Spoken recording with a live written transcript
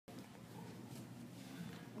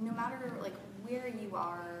no matter like where you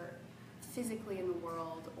are physically in the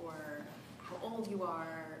world or how old you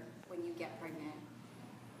are when you get pregnant,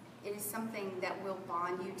 it is something that will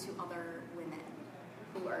bond you to other women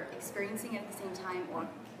who are experiencing it at the same time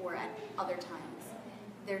or at other times.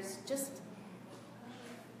 There's just,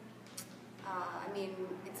 I mean,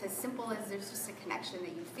 it's as simple as there's just a connection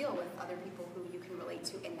that you feel with other people who you can relate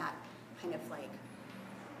to in that kind of like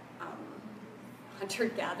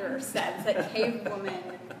hunter-gatherer sense, that cave woman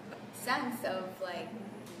sense of like,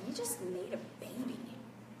 we just made a baby,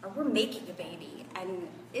 or we're making a baby, and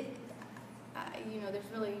it, you know, there's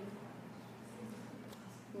really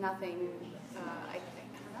nothing, I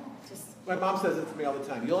don't know, just... My mom says it to me all the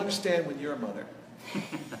time. You'll understand when you're a mother.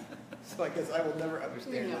 So I guess I will never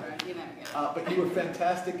understand you never get it. But you were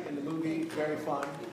fantastic in the movie, very fun.